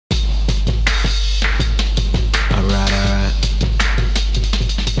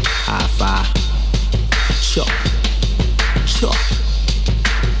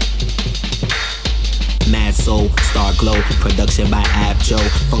Star Glow, production by Ab Joe.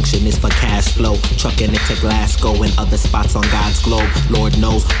 Function is for cash flow. Trucking it to Glasgow and other spots on God's globe. Lord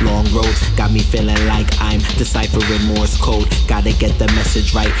knows, long roads got me feeling like I'm deciphering Morse code. Gotta get the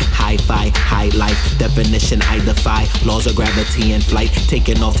message right. Hi-fi, high life, definition I defy. Laws of gravity and flight.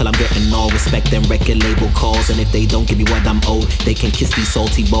 Taking off till I'm getting all respect and record label calls. And if they don't give me what I'm owed, they can kiss these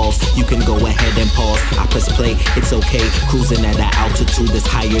salty balls. You can go ahead and pause. I press play, it's okay. Cruising at an altitude that's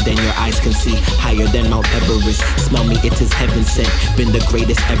higher than your eyes can see. Higher than Mount Everest. Smell me, it is heaven sent. Been the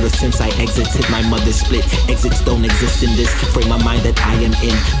greatest ever since I exited my mother's split. Exits don't exist in this frame of mind that I am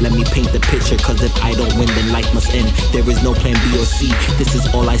in. Let me paint the picture, cause if I don't win then life must end. There is no plan B or C, this is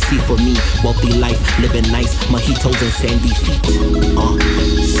all I see for me. Wealthy life, living nice, mojitos and sandy feet. Sipping on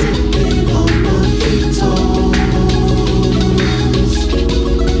mojitos.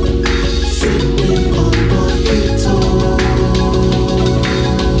 Sipping on mojitos.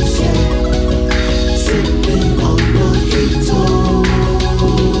 Yeah. Sipping on mojitos.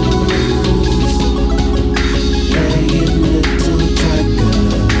 Playing little dragon.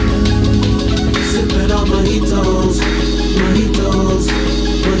 Sipping on mojitos. Mojitos.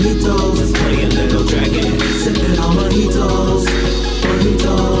 Mojitos. Playing little dragon. Sipping on mojitos.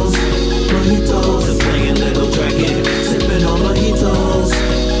 Mojitos. Mojitos. And playing little dragon. Sipping on mojitos.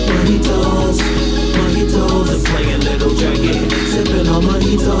 Mojitos. Mojitos. And playing little dragon. Sipping on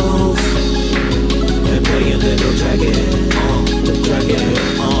mojitos. And playing little dragon. The dragon.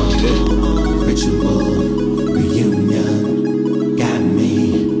 Ritual reunion got me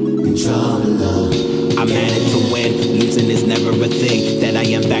in trouble. I'm at it to win, losing is never a thing that I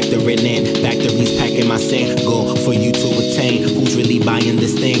am factoring in. Factories packing my single for you to attain. Who's really buying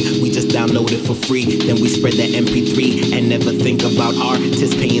this thing? We just download it for free, then we spread the MP3 and never think about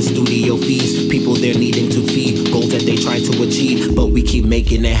artists paying studio fees. People they're needing to feed, goals that they trying to achieve, but we keep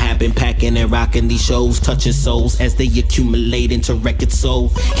making it happen, packing and rocking these shows, touching souls as they accumulate into record soul.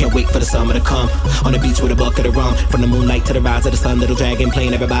 Can't wait for the summer to come, on the beach with a bucket of rum, from the moonlight to the rise of the sun, little dragon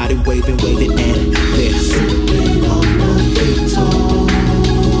playing, everybody waving, waving, and there. Sipping on mojitos.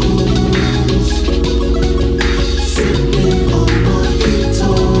 Sipping on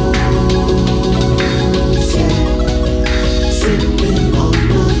mojitos. Yeah. Sipping on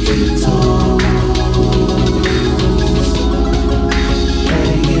mojitos.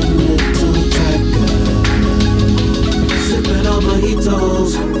 Playing little dragon. Sipping on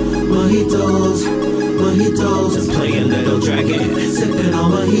mojitos. Mojitos. Mojitos. And playing little dragon. Sipping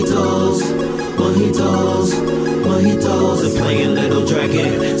on mojitos. Mojitos, mojitos, And playing little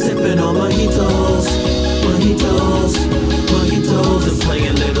dragon. sipping on mojitos, mojitos, mojitos, And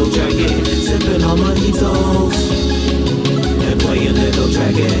playing little dragon. sipping on mojitos, And playing little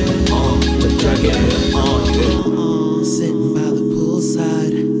dragon. The dragon. sitting by the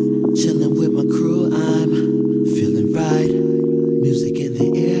poolside, chilling with my crew. I'm feeling right, music in the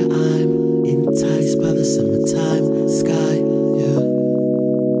air. I'm enticed by the summertime sky. Yeah,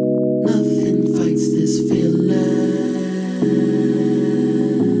 nothing fights this feeling.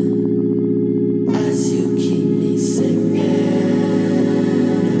 As you keep me singing,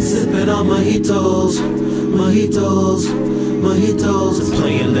 sipping on mojitos, mojitos, mojitos, And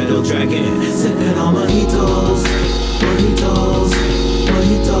playing little dragon. sipping on mojitos, mojitos,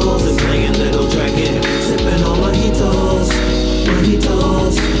 mojitos, And playing little dragon. sipping on mojitos,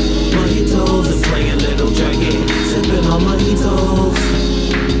 mojitos,